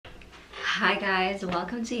Hi guys,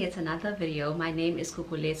 welcome to yet another video. My name is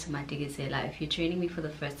Kukulethu Madigizela. If you're joining me for the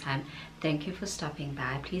first time, thank you for stopping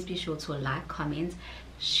by. Please be sure to like, comment,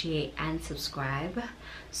 share and subscribe.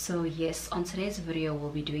 So yes, on today's video we'll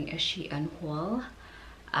be doing a Shein haul.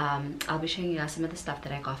 I'll be showing you guys some of the stuff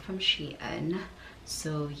that I got from Shein.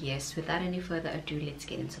 So yes, without any further ado, let's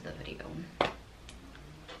get into the video.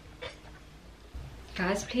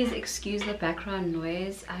 Guys, please excuse the background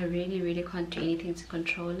noise. I really can't do anything to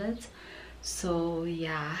control it. So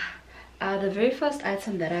yeah, the very first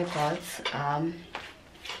item that I got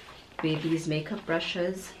were these makeup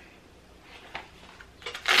brushes.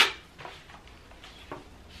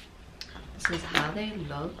 This is how they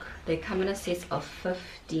look. They come in a set of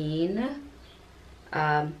 15.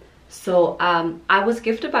 I was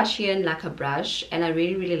gifted by Shein like a brush and I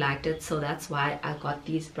really liked it, so that's why I got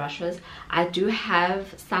these brushes. I do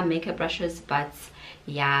have some makeup brushes, but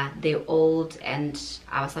yeah, they're old and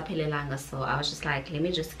I was apelelanga, so I was just like, let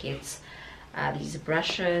me just get these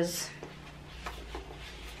brushes.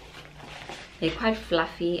 They're quite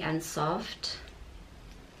fluffy and soft,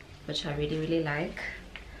 which I really like.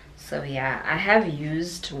 So yeah, I have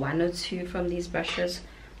used one or two from these brushes,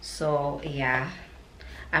 so yeah,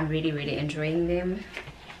 I'm really enjoying them.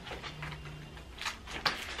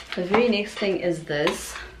 The very next thing is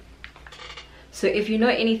this. So if you know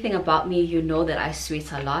anything about me, you know that I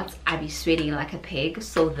sweat a lot. I be sweating like a pig,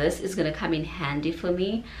 so this is gonna come in handy for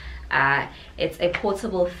me. It's a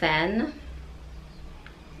portable fan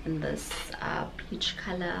in this peach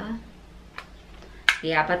color.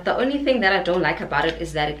 Yeah, but the only thing that I don't like about it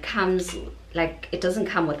is that it comes like, it doesn't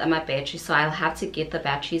come with my battery, so I'll have to get the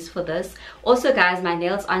batteries for this. Also guys, my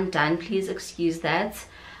nails aren't done, please excuse that.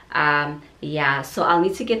 Yeah, so I'll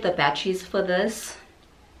need to get the batteries for this.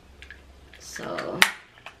 So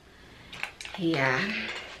yeah,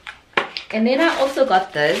 and then I also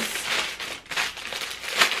got this.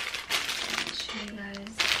 I'll show you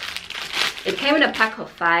guys. It came in a pack of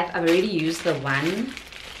 5. I've already used the one.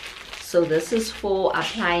 So this is for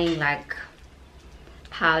applying like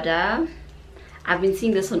powder. I've been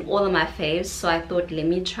seeing this on all of my faves, so I thought let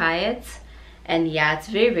me try it. And yeah, it's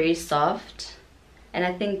very soft, and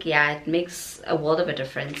I think yeah, it makes a world of a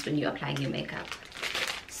difference when you're applying your makeup.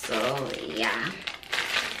 So yeah,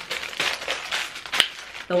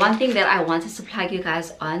 the one thing that I wanted to plug you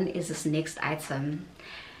guys on is this next item.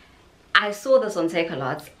 I saw this on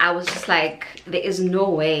Take-A-Lot. I was just like, there is no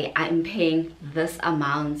way I'm paying this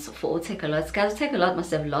amount for Take-A-Lot. Guys, Take-A-Lot must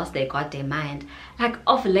have lost their goddamn mind. Like,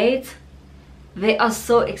 of late, they are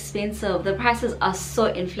so expensive. The prices are so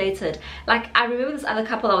inflated. Like, I remember this other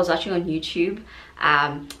couple I was watching on YouTube,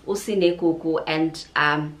 Usine Kuku and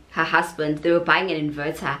her husband. They were buying an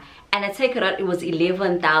inverter, and at Take-A-Lot it was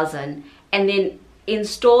 11,000, and then in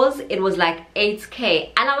stores it was like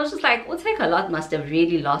 8k, and I was just like, well, Take-A-Lot must have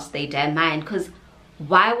really lost their damn mind, because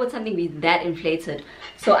why would something be that inflated?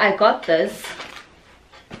 So I got this.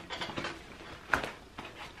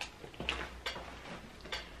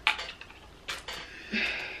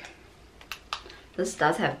 This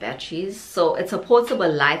does have batteries, so it's a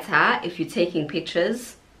portable lighter if you're taking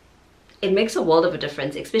pictures. It makes a world of a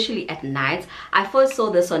difference, especially at night. I first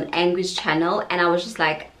saw this on Angry's channel and I was just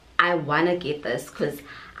like, I want to get this, because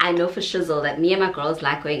I know for shizzle that me and my girls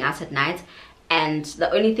like going out at night, and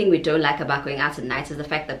the only thing we don't like about going out at night is the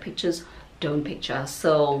fact that pictures don't picture.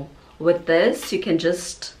 So with this, you can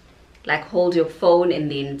just like hold your phone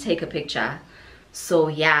and then take a picture. So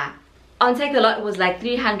yeah, on Take-A-Lot it was like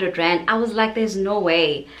 300 rand. I was like, there's no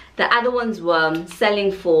way. The other ones were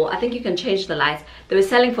selling for, I think you can change the lights, they were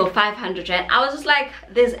selling for 500 rand. I was just like,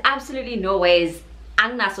 there's absolutely no ways.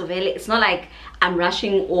 It's not like I'm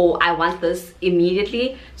rushing or I want this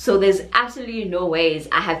immediately, so there's absolutely no ways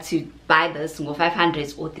I have to buy this for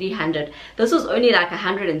 500 or 300. This was only like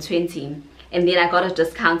 120, and then I got a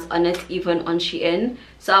discount on it even on Shein.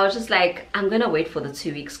 So I was just like, I'm gonna wait for the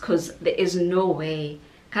 2 weeks, because there is no way.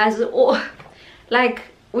 Guys, oh, like,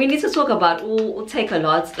 we need to talk about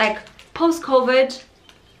Take-A-Lot. Like, post-COVID,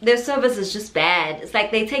 their service is just bad. It's like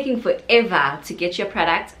they're taking forever to get your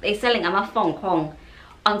product. They're selling a Fong Kong.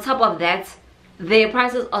 On top of that, their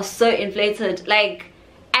prices are so inflated. Like,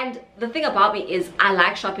 and the thing about me is I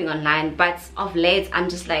like shopping online, but of late I'm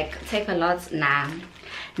just like, Take-A-Lot, nah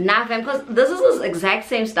fam, because this is this exact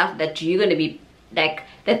same stuff that you're gonna be like,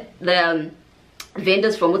 that the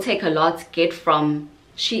vendors from Take-A-Lot get from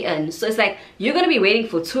Shein. So it's like you're gonna be waiting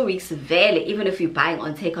for 2 weeks barely, even if you're buying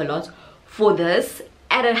on Take-A-Lot, for this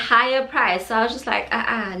at a higher price. So I was just like,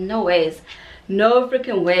 no ways, no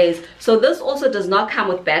freaking ways. So this also does not come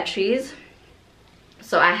with batteries,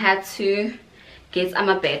 so I had to get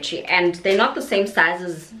a battery, and they're not the same size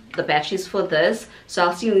as the batteries for this, so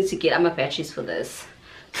I'll still need to get batteries for this.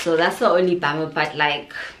 So that's the only bummer, but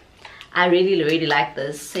like I really like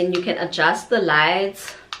this. And you can adjust the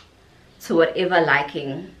lights to whatever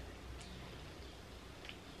liking.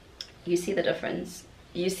 You see the difference?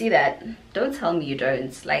 You see that? Don't tell me you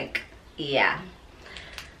don't. Like, yeah.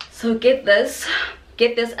 So get this.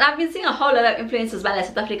 And I've been seeing a whole lot of influencers by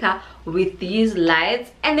South Africa with these lights,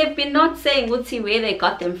 and they've been not saying where they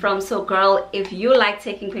got them from. So girl, if you like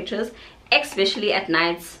taking pictures, especially at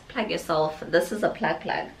nights, plug yourself. This is a plug.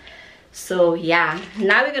 So yeah,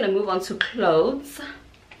 now we're gonna move on to clothes.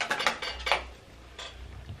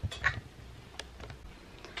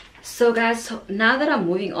 So guys, so now that I'm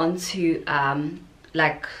moving on to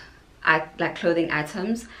like clothing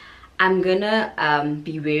items, I'm gonna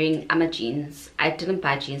be wearing jeans. I didn't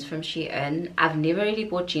buy jeans from Shein. I've never really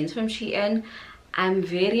bought jeans from Shein. I'm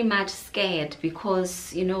very much scared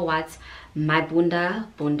because you know what, my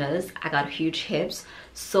bundas, I got huge hips.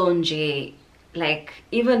 So nje, like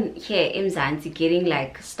even here in Mzansi, getting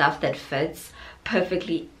like stuff that fits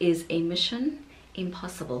perfectly is a mission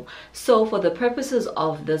impossible. So for the purposes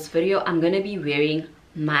of this video, I'm gonna be wearing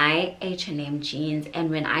my H&M jeans, and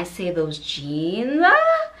when I say those jeans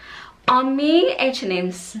on me,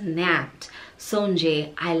 H&M snapped. So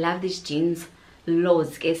nje, I love these jeans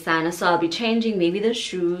loads ke sana. So I'll be changing maybe the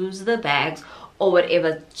shoes, the bags, or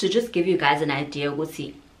whatever, to just give you guys an idea. We'll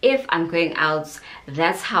see if I'm going out,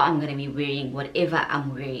 that's how I'm gonna be wearing whatever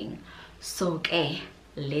I'm wearing. So okay,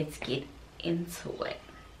 let's get into it.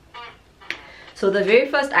 So the very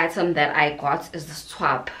first item that I got is this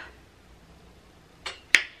top.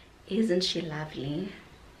 Isn't she lovely?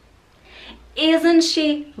 Isn't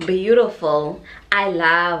she beautiful? I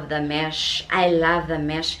love the mesh. I love the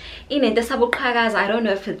mesh. Guys, I don't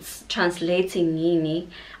know if it's translating Nini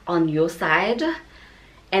on your side.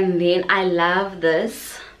 And then I love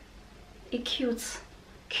this. It's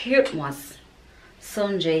cute was.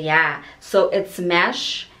 Sonje, yeah. So it's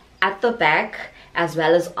mesh at the back as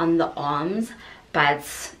well as on the arms, but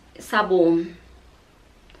sabum,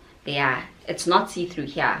 yeah, it's not see-through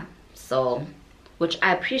here. So, which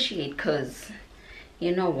I appreciate, because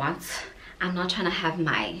you know what, I'm not trying to have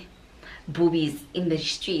my boobies in the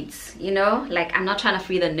streets, you know, like I'm not trying to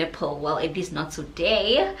free the nipple, well, at least not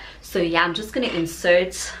today. So yeah, I'm just gonna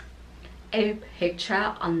insert a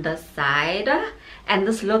picture on the side. And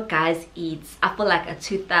this look, guys, eats, I feel like a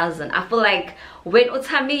 2000. I feel like when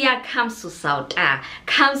Utamiya comes to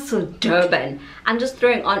comes to Durban, I'm just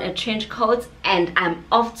throwing on a trench coat and I'm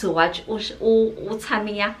off to watch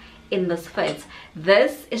Utamiya in this fit.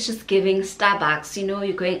 This is just giving Starbucks, you know,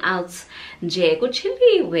 you're going out nje go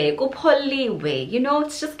chilly way, go poly way, you know,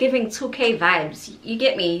 it's just giving 2K vibes. You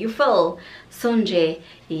get me? You feel? So nje,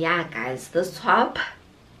 yeah guys, this top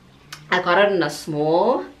I got it in a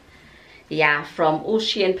small, yeah, from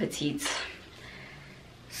Shein Petite.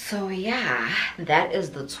 So yeah, that is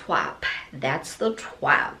the top. That's the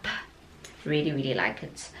top. Really like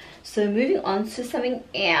it. So moving on to something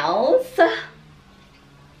else,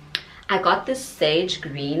 I got this sage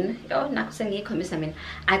green.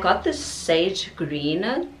 I got this sage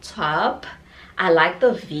green top. I like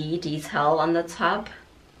the V detail on the top.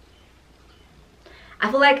 I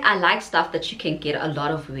feel like I like stuff that you can get a lot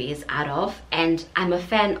of ways out of, and I'm a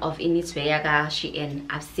fan of Initweyaga Shein.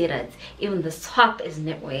 I've said it. Even this top is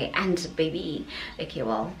knitwear, and baby, okay,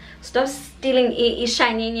 well, stop stealing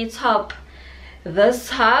shiny top. This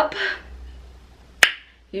top,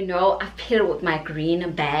 you know, I've paired it with my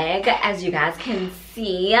green bag, as you guys can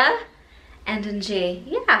see, and nje,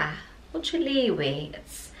 yeah, literally way,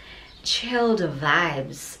 it's chilled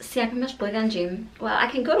vibes. Well, I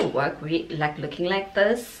can go to work like looking like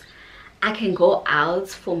this. I can go out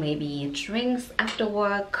for maybe drinks after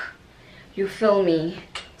work, you feel me?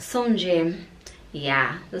 Sonje,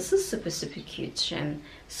 yeah, this is super cute, Shem.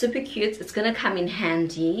 Super cute. It's gonna come in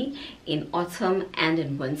handy in autumn and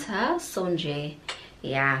in winter. Sonje,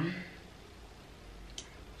 yeah.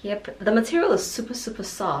 Yep, the material is super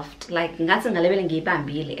soft. Like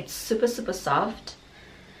it's super soft.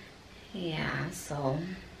 Yeah, so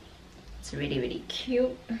it's really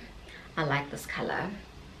cute. I like this color.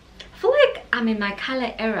 I feel like I'm in my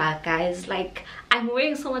color era, guys. Like I'm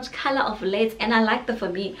wearing so much color of late, and I like that for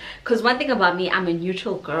me, because one thing about me, I'm a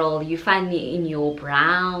neutral girl. You find me in your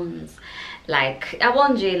browns, like I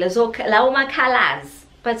want all my colors.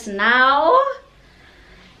 But now,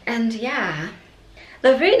 and yeah,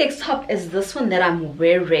 the very next top is this one that I'm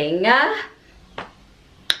wearing.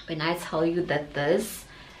 When I tell you that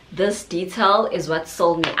this detail is what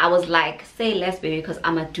sold me, I was like, say less baby, because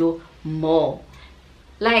I'm gonna do more.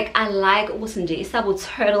 Like I like usunje isabu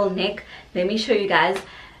turtleneck. Let me show you guys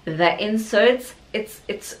the inserts.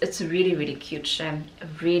 It's really cute, Shem.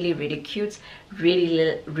 Really cute.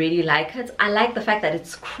 Really like it. I like the fact that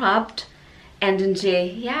it's cropped and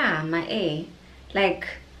nje, yeah, my A, like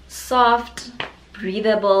soft,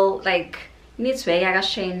 breathable, like needs way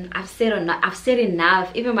Shein. I've said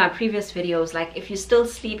enough. Even my previous videos, like if you're still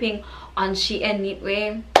sleeping on Shein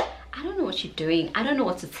knitwear, I don't know what you're doing. I don't know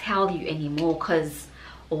what to tell you anymore, because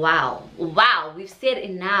wow, we've said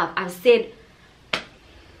enough. I've said,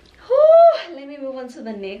 whew, let me move on to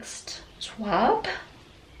the next top.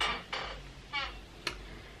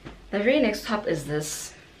 The very next top is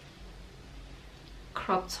this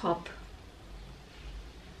crop top.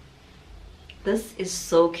 This is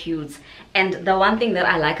so cute, and the one thing that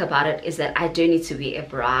I like about it is that I don't need to wear a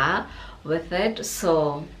bra with it.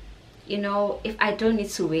 So you know, if I don't need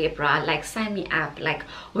to wear a bra, like sign me up. Like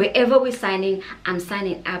wherever we're signing, I'm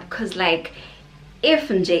signing up, because like if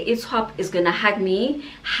nje top is gonna hug me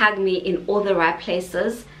in all the right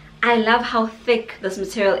places. I love how thick this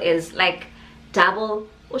material is, like double.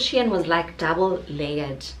 Shein was like double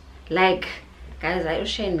layered. Like guys, I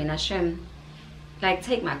Shein mina shem, like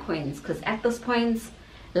take my coins, because at this point,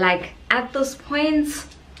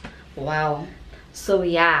 wow. So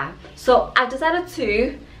yeah, so I've decided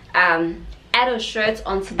to add a shirt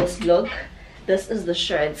onto this look. This is the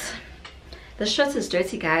shirt. The shirt is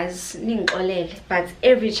dirty, guys, but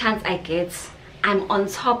every chance I get, I'm on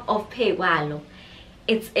top of pay walo.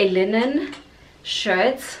 It's a linen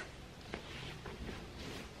shirt.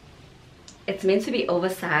 It's meant to be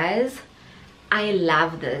oversized. I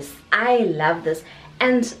love this.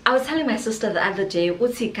 And I was telling my sister the other day,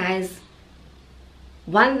 Uti guys,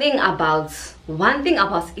 one thing about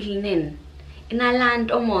linen in our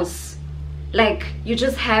land, almost like you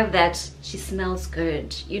just have that, she smells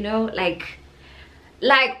good, you know, like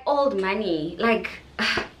old money. Like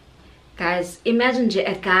guys, imagine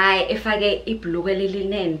a guy, if I get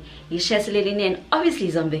linen, he shares linen, obviously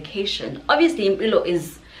he's on vacation, obviously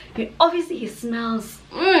he smells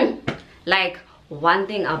like one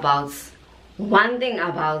thing about linen,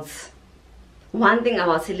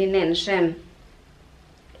 Shem,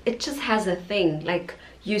 it just has a thing, like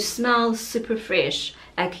you smell super fresh,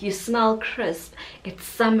 like you smell crisp, it's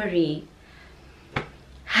summery.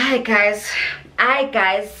 Hi guys,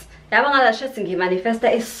 yabangala shirts in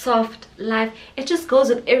manifesta is soft, life, it just goes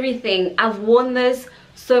with everything. I've worn this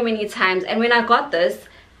so many times, and when I got this,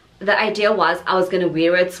 the idea was I was gonna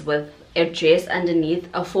wear it with a dress underneath,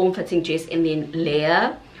 a form-fitting dress, and then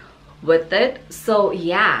layer with it. So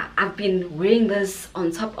yeah, I've been wearing this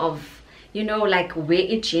on top of, you know, like wear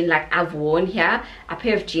it jean, like I've worn here a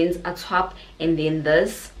pair of jeans, a top, and then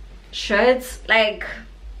this shirts. Like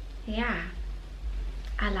yeah,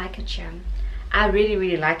 I like it here. I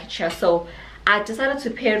really like it here. So I decided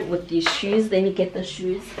to pair it with these shoes. Let me get the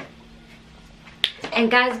shoes. And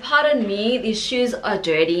guys, pardon me, these shoes are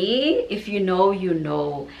dirty. If you know, you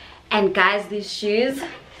know. And guys, these shoes,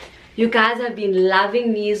 you guys have been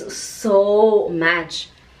loving these so much.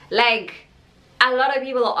 Like a lot of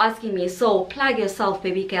people are asking me, so plug yourself,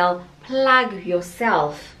 baby girl, plug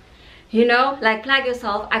yourself, you know, like plug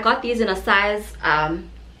yourself. I got these in a size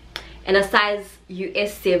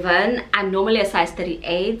US 7. I'm normally a size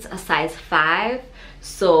 38, a size 5.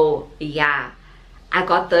 So yeah, I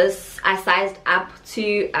got this. I sized up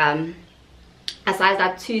two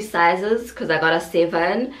sizes because I got a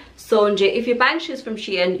 7. So if you're buying shoes from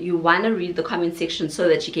Shein, you want to read the comment section so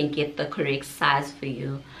that you can get the correct size for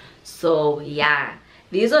you. So yeah,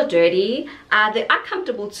 these are dirty. They are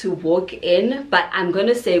comfortable to walk in, but I'm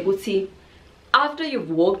gonna say, Guti, after you've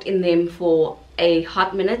walked in them for a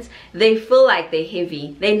hot minute, they feel like they're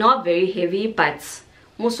heavy. They're not very heavy, but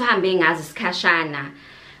you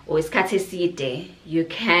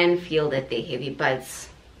can feel that they're heavy. But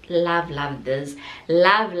love this,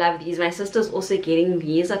 love these. My sister's also getting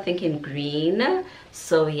these, I think in green.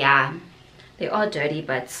 So yeah, they are dirty,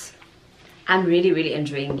 but I'm really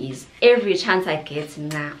enjoying these every chance I get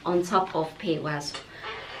now, on top of pay was.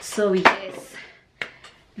 So yes,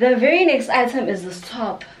 the very next item is this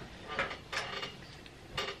top.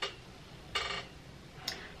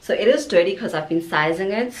 So it is dirty because I've been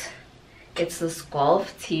sizing it. It's this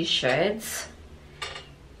golf t-shirt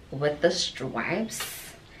with the stripes.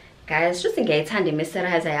 Guys, just in case I've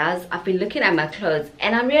been looking at my clothes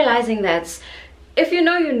and I'm realizing that if you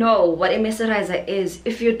know, you know what a moisturizer is.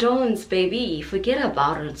 If you don't, baby, forget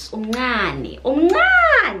about it.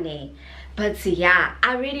 But yeah,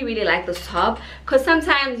 I really like this top, because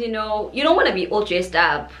sometimes, you know, you don't want to be all dressed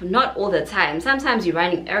up, not all the time. Sometimes you're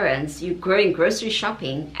running errands, you're going grocery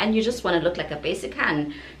shopping, and you just want to look like a basic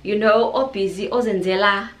hand, you know, or busy, or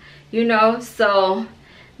zenzela, you know. So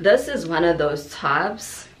this is one of those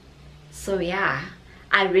tops. So yeah,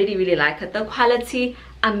 I really like it. The quality,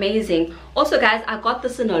 amazing. Also guys, I got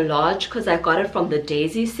this in a large because I got it from the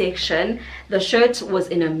Daisy section. The shirt was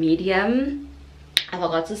in a medium. I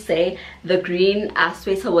forgot to say the green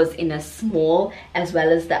sweater was in a small, as well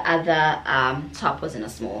as the other top was in a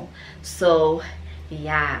small. So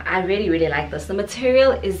yeah, I really like this. The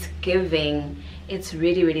material is giving. It's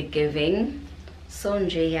really giving. So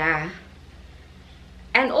yeah.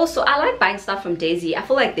 And also I like buying stuff from Daisy. I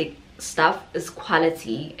feel like the stuff is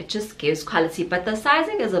quality. It just gives quality, but the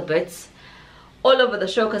sizing is a bit all over the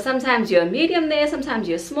show, because sometimes you're a medium there, sometimes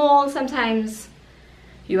you're small, sometimes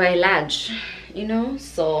you are a large, you know.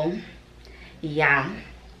 So yeah.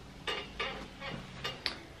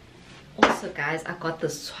 Also guys, I got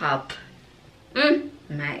this top.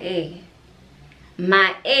 My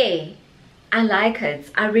A. I like it.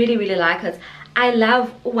 I really like it. I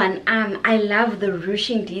love one arm. I love the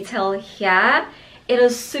ruching detail here. It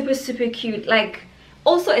is super cute. Like,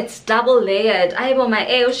 also it's double layered. I have my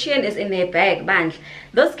Shein is in their bag band.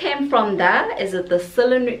 This came from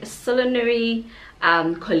the culinary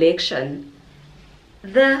collection.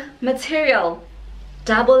 The material,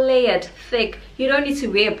 double layered, thick. You don't need to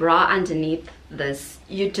wear a bra underneath this.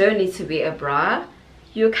 You don't need to wear a bra.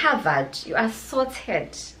 You're covered. You are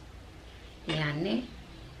sorted. Yeah, ne?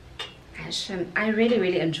 I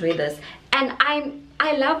really enjoy this, and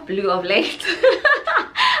I love blue of late.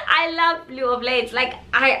 I love blue of late. Like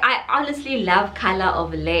I honestly love color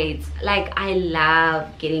of late. Like I love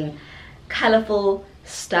getting colorful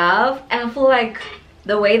stuff, and I feel like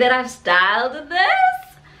the way that I've styled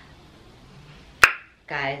this,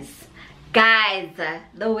 guys,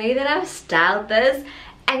 the way that I've styled this.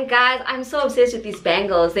 And guys, I'm so obsessed with these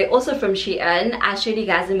bangles. They're also from Shein. I showed you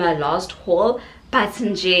guys in my last haul. But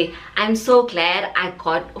I'm so glad I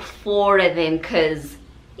got 4 of them, because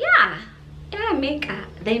yeah,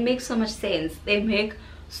 they make so much sense. They make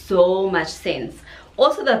so much sense.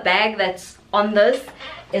 Also, the bag that's on this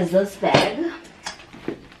is this bag.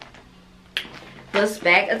 This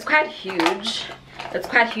bag, it's quite huge. It's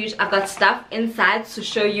quite huge. I've got stuff inside to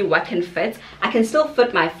show you what can fit. I can still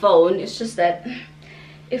fit my phone. It's just that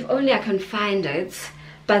if only I can find it.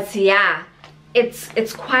 But yeah,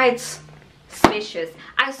 it's quite spacious.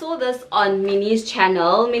 I saw this on Minnie's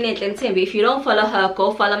channel, Minnie Tlemtembi. If you don't follow her,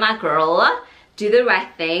 go follow my girl. Do the right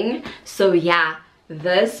thing. So yeah,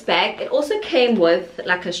 this bag, it also came with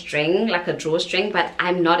like a string, like a drawstring, but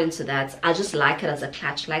I'm not into that. I just like it as a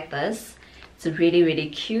clutch like this. It's really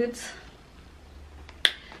cute.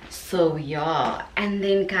 So yeah, and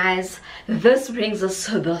then guys, this brings us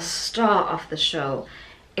to the star of the show.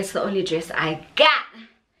 It's the only dress I got.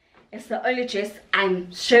 It's the only dress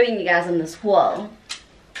I'm showing you guys on this haul.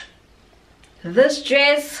 This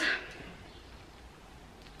dress,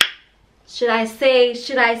 should I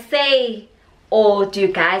say, or do you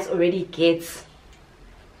guys already get?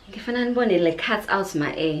 It cuts out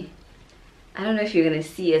my A. I don't know if you're gonna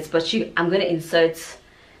see it, but I'm gonna insert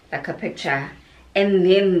like a picture. And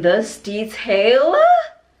then this detail,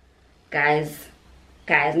 guys,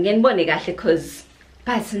 because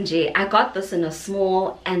I got this in a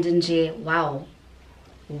small, and in wow.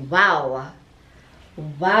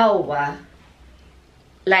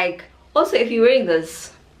 Like, also if you're wearing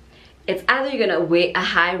this, it's either you're gonna wear a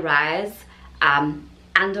high rise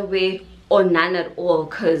underwear or none at all,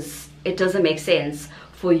 because it doesn't make sense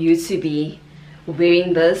for you to be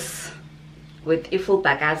wearing this with full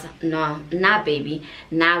bagas. Nah baby,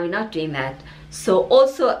 we're not doing that. So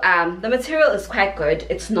also the material is quite good.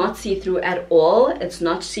 It's not see-through at all. It's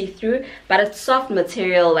not see-through, but it's soft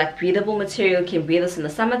material, like breathable material. You can wear this in the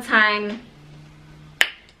summertime.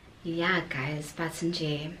 Yeah guys, but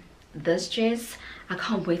this dress, I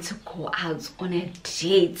can't wait to go out on a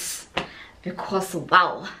date, because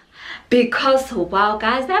wow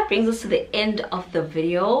guys, that brings us to the end of the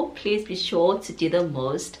video. Please be sure to do the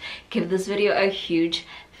most. Give this video a huge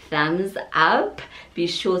thumbs up. Be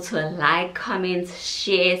sure to like, comment,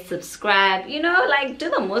 share, subscribe, you know, like do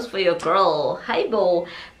the most for your girl. Hi bo,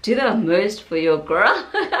 do the most for your girl.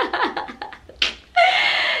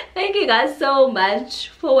 Thank you guys so much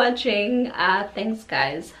for watching. Thanks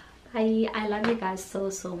guys. Bye. I love you guys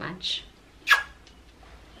so much.